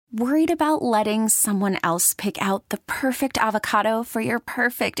Worried about letting someone else pick out the perfect avocado for your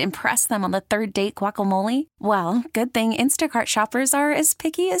perfect impress them on the third date guacamole? Well, good thing Instacart shoppers are as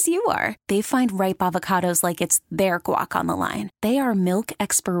picky as you are. They find ripe avocados like it's their guac on the line. They are milk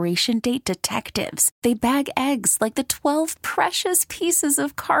expiration date detectives. They bag eggs like the 12 precious pieces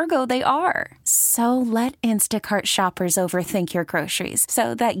of cargo they are. So let Instacart shoppers overthink your groceries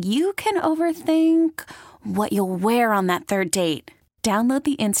so that you can overthink what you'll wear on that third date. Download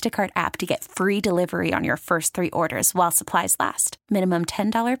the Instacart app to get free delivery on your first 3 orders while supplies last. Minimum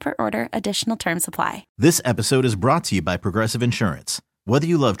 $10 per order. Additional terms apply. This episode is brought to you by Progressive Insurance. Whether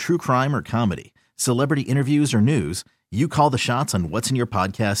you love true crime or comedy, celebrity interviews or news, you call the shots on what's in your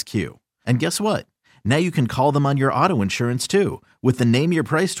podcast queue. And guess what? Now you can call them on your auto insurance too with the Name Your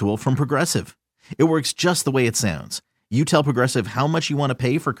Price tool from Progressive. It works just the way it sounds. You tell Progressive how much you want to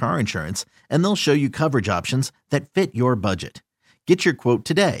pay for car insurance, and they'll show you coverage options that fit your budget. Get your quote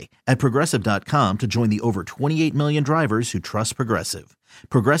today at Progressive.com to join the over 28 million drivers who trust Progressive.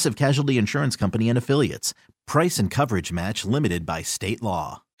 Progressive Casualty Insurance Company and Affiliates. Price and coverage match limited by state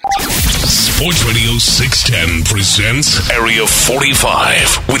law. Sports Radio 610 presents Area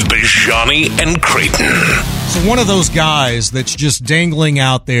 45 with Bijani and Creighton. So one of those guys that's just dangling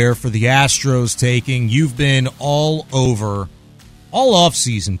out there for the Astros taking, you've been all over, all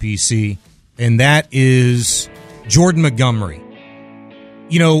offseason, PC, and that is Jordan Montgomery.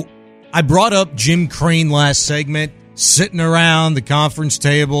 You know, I brought up Jim Crane last segment, sitting around the conference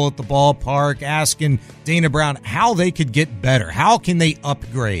table at the ballpark, asking Dana Brown how they could get better. How can they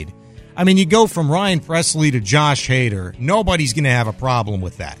upgrade? I mean, you go from Ryan Presley to Josh Hader. Nobody's going to have a problem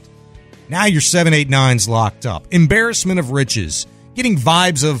with that. Now your 7-8-9's locked up. Embarrassment of riches. Getting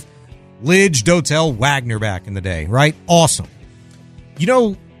vibes of Lidge, Dotel, Wagner back in the day, right? Awesome. You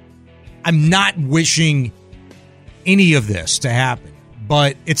know, I'm not wishing any of this to happen,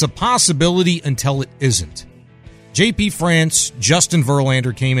 but it's a possibility until it isn't. JP France, Justin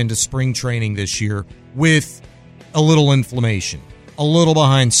Verlander came into spring training this year with a little inflammation, a little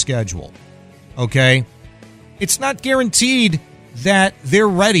behind schedule. Okay? It's not guaranteed that they're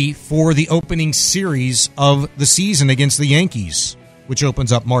ready for the opening series of the season against the Yankees, which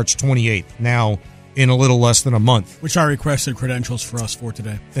opens up March 28th, now in a little less than a month. Which I requested credentials for us for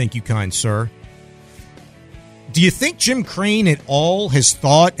today. Thank you, kind sir. Do you think Jim Crane at all has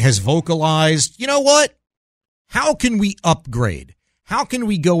vocalized, you know what? How can we upgrade? How can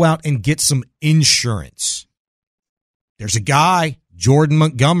we go out and get some insurance? There's a guy, Jordan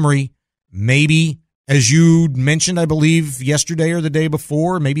Montgomery, maybe, as you mentioned, I believe, yesterday or the day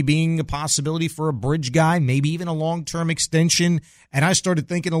before, maybe being a possibility for a bridge guy, maybe even a long-term extension. And I started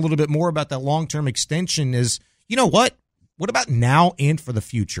thinking a little bit more about that long-term extension is, you know what? What about now and for the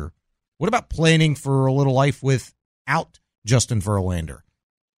future? What about planning for a little life without Justin Verlander?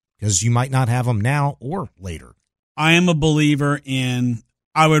 Because you might not have him now or later. I am a believer in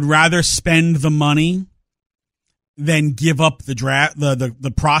I would rather spend the money than give up the draft,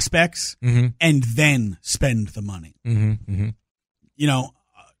 the prospects, and then spend the money. You know,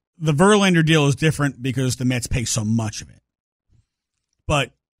 the Verlander deal is different because the Mets pay so much of it.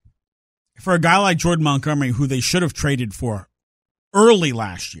 But for a guy like Jordan Montgomery, who they should have traded for early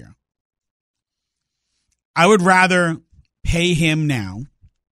last year, I would rather pay him now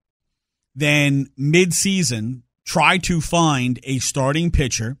than mid-season try to find a starting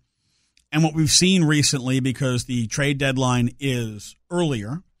pitcher. And what we've seen recently, because the trade deadline is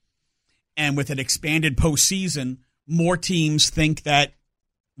earlier, and with an expanded postseason, more teams think that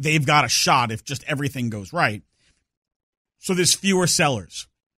they've got a shot if just everything goes right. So there's fewer sellers,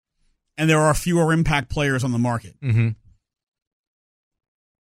 and there are fewer impact players on the market.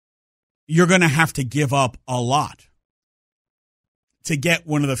 You're going to have to give up a lot to get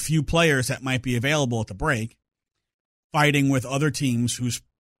one of the few players that might be available at the break, fighting with other teams whose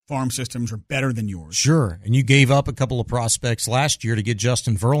farm systems are better than yours. Sure, and you gave up a couple of prospects last year to get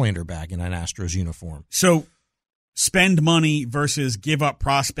Justin Verlander back in an Astros uniform. So spend money versus give up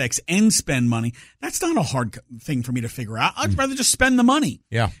prospects and spend money, that's not a hard thing for me to figure out. I'd rather just spend the money.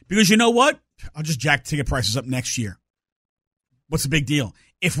 Yeah. Because you know what? I'll just jack ticket prices up next year. What's the big deal?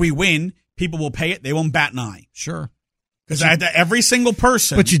 If we win, people will pay it. They won't bat an eye. Sure. Because every single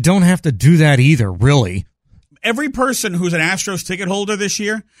person. But you don't have to do that either, really. Every person who's an Astros ticket holder this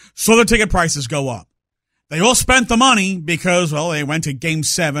year saw their ticket prices go up. They all spent the money because, well, they went to Game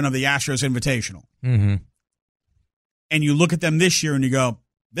 7 of the Astros Invitational. And you look at them this year and you go,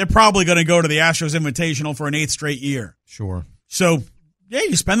 they're probably going to go to the Astros Invitational for an 8th straight year. Sure. So, yeah,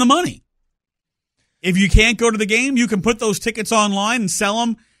 you spend the money. If you can't go to the game, you can put those tickets online and sell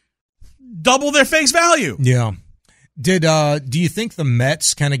them double their face value. Yeah. Do you think the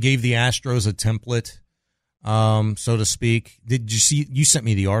Mets kind of gave the Astros a template, so to speak? Did you see? You sent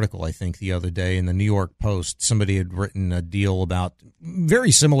me the article, I think, the other day in the New York Post. Somebody had written a deal about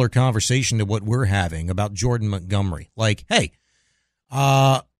very similar conversation to what we're having about Jordan Montgomery. Like, hey,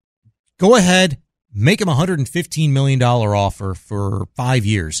 go ahead, make him a $115 million offer for 5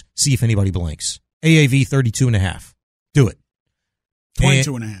 years. See if anybody blinks. AAV 32.5. Do it.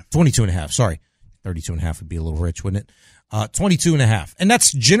 22.5. 22.5. Sorry. 32.5 would be a little rich, wouldn't it? 22.5. And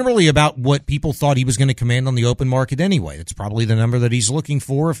that's generally about what people thought he was going to command on the open market anyway. It's probably the number that he's looking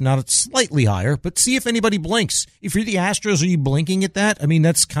for. If not, it's slightly higher. But see if anybody blinks. If you're the Astros, are you blinking at that? I mean,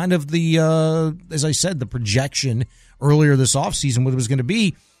 that's kind of the, as I said, the projection earlier this offseason, what it was going to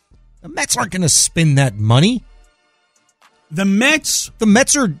be. The Mets aren't going to spend that money. The Mets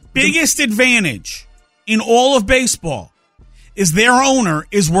are biggest advantage in all of baseball is their owner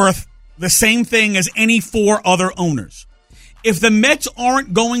is worth the same thing as any 4 other owners. If the Mets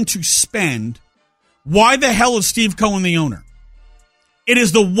aren't going to spend, why the hell is Steve Cohen the owner? It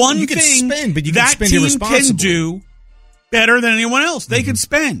is the one thing that team can do better than anyone else. They can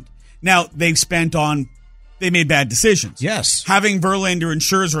spend. Now, they made bad decisions. Yes. Having Verlander and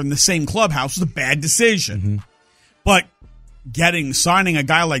Scherzer in the same clubhouse was a bad decision. But signing a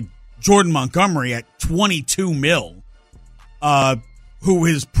guy like Jordan Montgomery at $22 million, who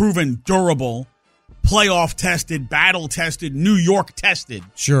has proven durable, playoff tested, battle tested, New York tested.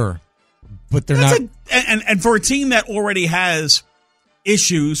 Sure. But they're not. And for a team that already has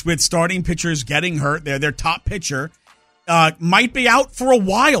issues with starting pitchers getting hurt, their top pitcher might be out for a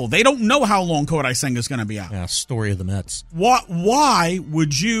while. They don't know how long Kodai Senga is going to be out. Yeah, story of the Mets. Why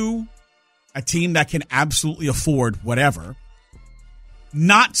would you, a team that can absolutely afford whatever,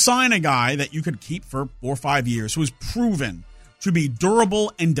 not sign a guy that you could keep for 4 or 5 years who has proven to be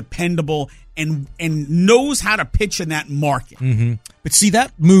durable and dependable and knows how to pitch in that market? But see,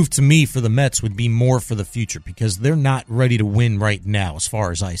 that move to me for the Mets would be more for the future because they're not ready to win right now as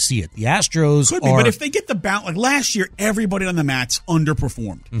far as I see it. The Astros could be, but if they get the bounce, like last year, everybody on the Mets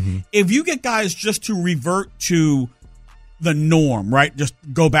underperformed. If you get guys just to revert to the norm, right? Just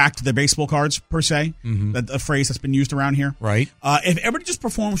go back to the baseball cards, per se, a phrase that's been used around here. Right. If everybody just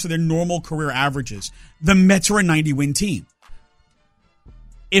performs to their normal career averages, the Mets are a 90-win team.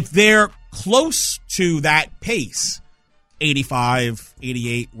 If they're close to that pace, 85,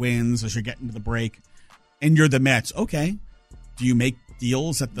 88 wins as you're getting to the break, and you're the Mets, okay, do you make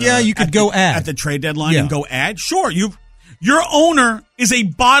deals at the you could go add at the trade deadline and go add? Sure, your owner is a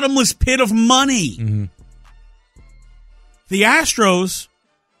bottomless pit of money. The Astros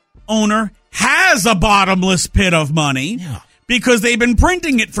owner has a bottomless pit of money because they've been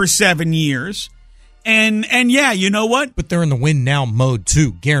printing it for 7 years. And yeah, you know what? But they're in the win now mode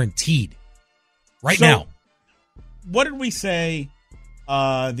too, guaranteed. Now. What did we say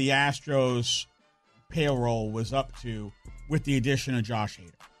the Astros payroll was up to with the addition of Josh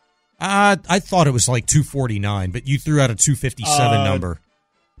Hader? I thought it was like 249, but you threw out a 257 number.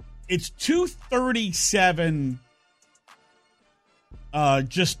 It's 237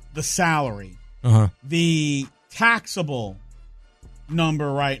 just the salary. The taxable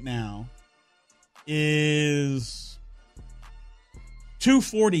number right now is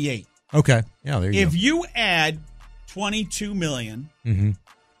 248. Okay. Yeah, there you go. If you add $22 million,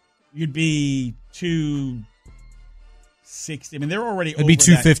 you'd be 260. I mean, they're already It'd be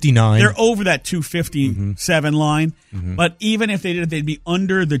 259. They're over that 257 line. But even if they did it, they'd be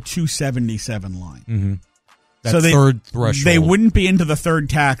under the 277 line. That third threshold. They wouldn't be into the third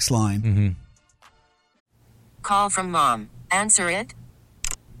tax line. Call from mom. Answer it.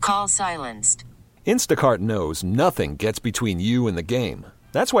 Call silenced. Instacart knows nothing gets between you and the game.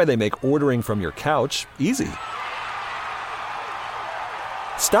 That's why they make ordering from your couch easy.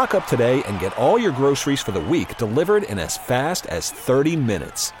 Stock up today and get all your groceries for the week delivered in as fast as 30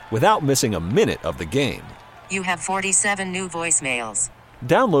 minutes without missing a minute of the game. You have 47 new voicemails.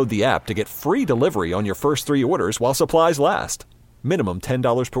 Download the app to get free delivery on your first 3 orders while supplies last. Minimum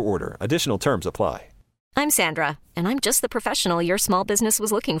 $10 per order. Additional terms apply. I'm Sandra, and I'm just the professional your small business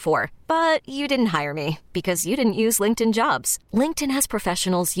was looking for. But you didn't hire me because you didn't use LinkedIn Jobs. LinkedIn has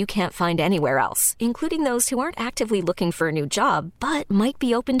professionals you can't find anywhere else, including those who aren't actively looking for a new job, but might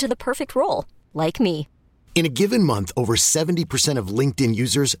be open to the perfect role, like me. In a given month, over 70% of LinkedIn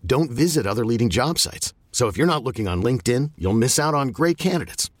users don't visit other leading job sites. So if you're not looking on LinkedIn, you'll miss out on great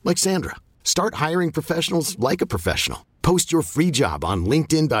candidates like Sandra. Start hiring professionals like a professional. Post your free job on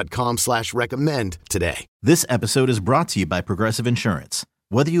linkedin.com/recommend today. This episode is brought to you by Progressive Insurance.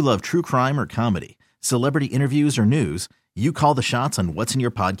 Whether you love true crime or comedy, celebrity interviews or news, you call the shots on what's in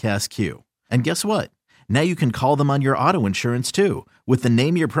your podcast queue. And guess what? Now you can call them on your auto insurance too with the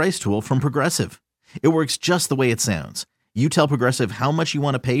Name Your Price tool from Progressive. It works just the way it sounds. You tell Progressive how much you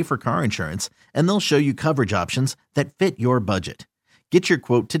want to pay for car insurance, and they'll show you coverage options that fit your budget. Get your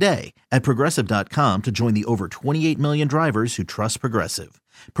quote today at Progressive.com to join the over 28 million drivers who trust Progressive.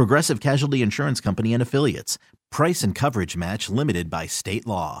 Progressive Casualty Insurance Company and Affiliates. Price and coverage match limited by state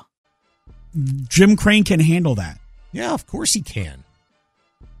law. Jim Crane can handle that. Yeah, of course he can.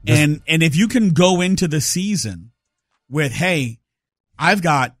 And if you can go into the season with, hey, I've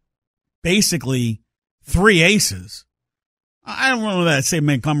got basically 3 aces. I don't know that I'd say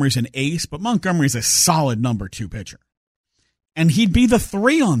Montgomery's an ace, but Montgomery's a solid number 2 pitcher. And he'd be the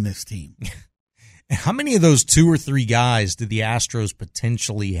 3 on this team. How many of those 2 or 3 guys did the Astros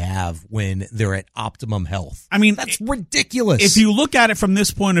potentially have when they're at optimum health? I mean, that's ridiculous. If you look at it from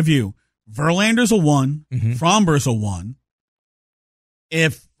this point of view, Verlander's a 1, Fromber's a 1.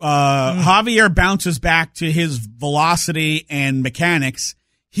 If Javier bounces back to his velocity and mechanics,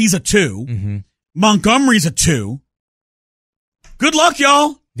 he's a 2. Montgomery's a 2. Good luck,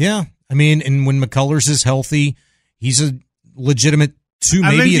 y'all. Yeah. I mean, and when McCullers is healthy, he's a legitimate 2,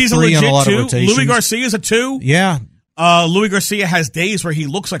 maybe a 3 on a lot of rotations. Louis Garcia's a 2. Yeah. Louis Garcia has days where he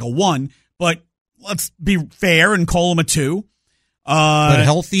looks like a 1, but let's be fair and call him a 2. But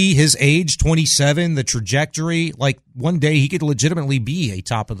healthy, his age, 27, the trajectory, like one day he could legitimately be a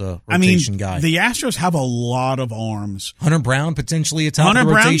top of the rotation guy. The Astros have a lot of arms. Hunter Brown, potentially a top of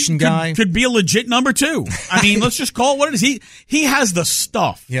the rotation guy. Could be a legit number 2. I mean, let's just call it what it is. He has the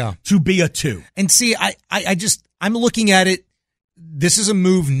stuff to be a 2. And see, I'm looking at it. This is a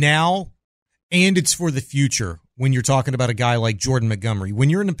move now, and it's for the future. When you're talking about a guy like Jordan Montgomery, when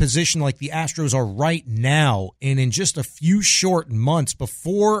you're in a position like the Astros are right now, and in just a few short months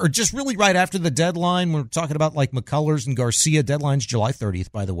before, or just really right after the deadline, we're talking about like McCullers and Garcia, deadline's July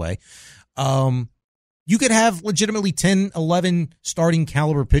 30th, by the way, you could have legitimately 10, 11 starting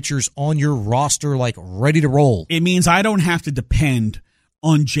caliber pitchers on your roster, like ready to roll. It means I don't have to depend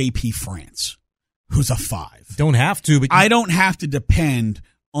on JP France, who's a 5. Don't have to, but I don't have to depend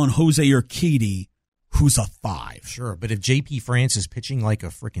on Jose Urquidy, who's a 5. Sure, but if JP France is pitching like a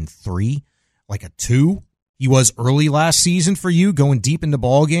freaking 3, like a 2, he was early last season for you, going deep into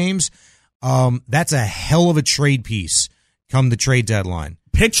ball games, that's a hell of a trade piece come the trade deadline.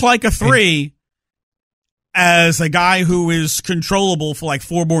 Pitch like a 3 as a guy who is controllable for like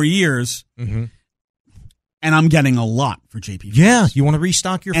 4 more years, and I'm getting a lot for JP France. Yeah, you want to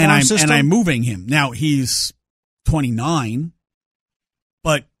restock your farm system? And I'm moving him. Now, he's 29,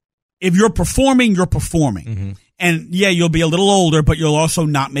 but if you're performing, you're performing. And yeah, you'll be a little older, but you're also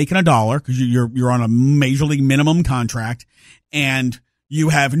not making $1 because you're on a major league minimum contract and you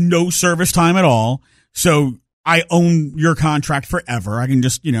have no service time at all. So I own your contract forever. I can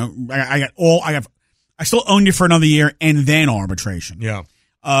just, I still own you for another year and then arbitration. Yeah.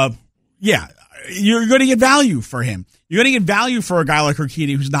 You're going to get value for him. You're going to get value for a guy like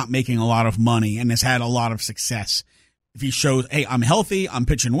Urquidy who's not making a lot of money and has had a lot of success. If he shows, hey, I'm healthy, I'm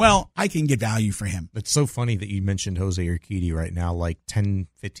pitching well, I can get value for him. It's so funny that you mentioned Jose Urquidy right now, like 10,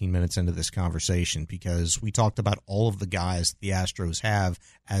 15 minutes into this conversation, because we talked about all of the guys the Astros have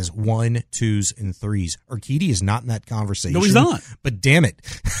as 1, 2s, and 3s. Urquidy is not in that conversation. No, he's not. But damn it,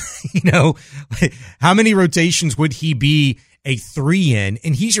 how many rotations would he be a 3 in?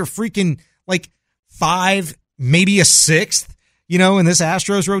 And he's your freaking, 5, maybe a 6th, in this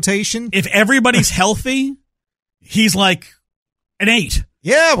Astros rotation. If everybody's healthy, he's like an 8.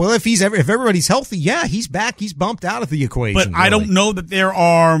 Yeah, well, if everybody's healthy, yeah, he's back. He's bumped out of the equation. But I don't know that there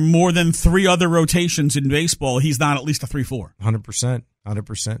are more than 3 other rotations in baseball. He's not at least a 3-4.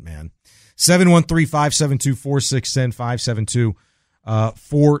 100%, man. 713-572-4610,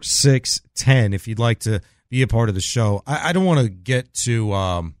 572-4610, if you'd like to be a part of the show. I don't want to get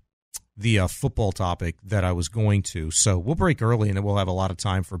to the football topic that I was going to, so we'll break early, and then we'll have a lot of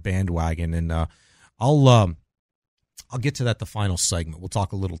time for bandwagon, and I'll get to that the final segment. We'll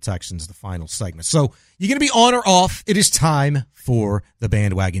talk a little Texans the final segment. So you're going to be on or off? It is time for the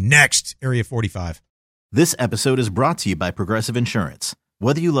bandwagon. Next, Area 45. This episode is brought to you by Progressive Insurance.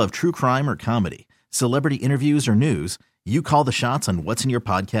 Whether you love true crime or comedy, celebrity interviews or news, you call the shots on what's in your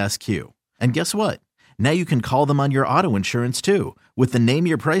podcast queue. And guess what? Now you can call them on your auto insurance too with the Name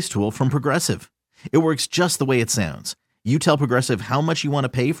Your Price tool from Progressive. It works just the way it sounds. You tell Progressive how much you want to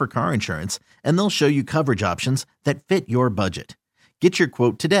pay for car insurance, and they'll show you coverage options that fit your budget. Get your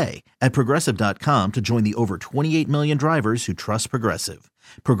quote today at Progressive.com to join the over 28 million drivers who trust Progressive.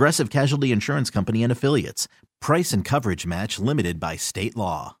 Progressive Casualty Insurance Company and Affiliates. Price and coverage match limited by state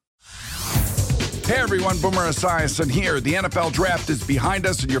law. Hey everyone, Boomer Esiason here. The NFL draft is behind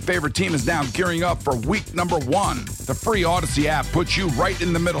us and your favorite team is now gearing up for week number 1. The free Odyssey app puts you right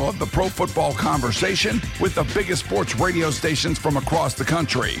in the middle of the pro football conversation with the biggest sports radio stations from across the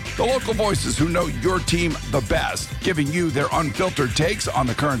country. The local voices who know your team the best, giving you their unfiltered takes on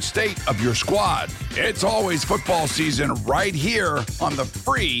the current state of your squad. It's always football season right here on the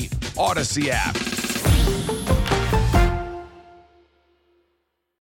free Odyssey app.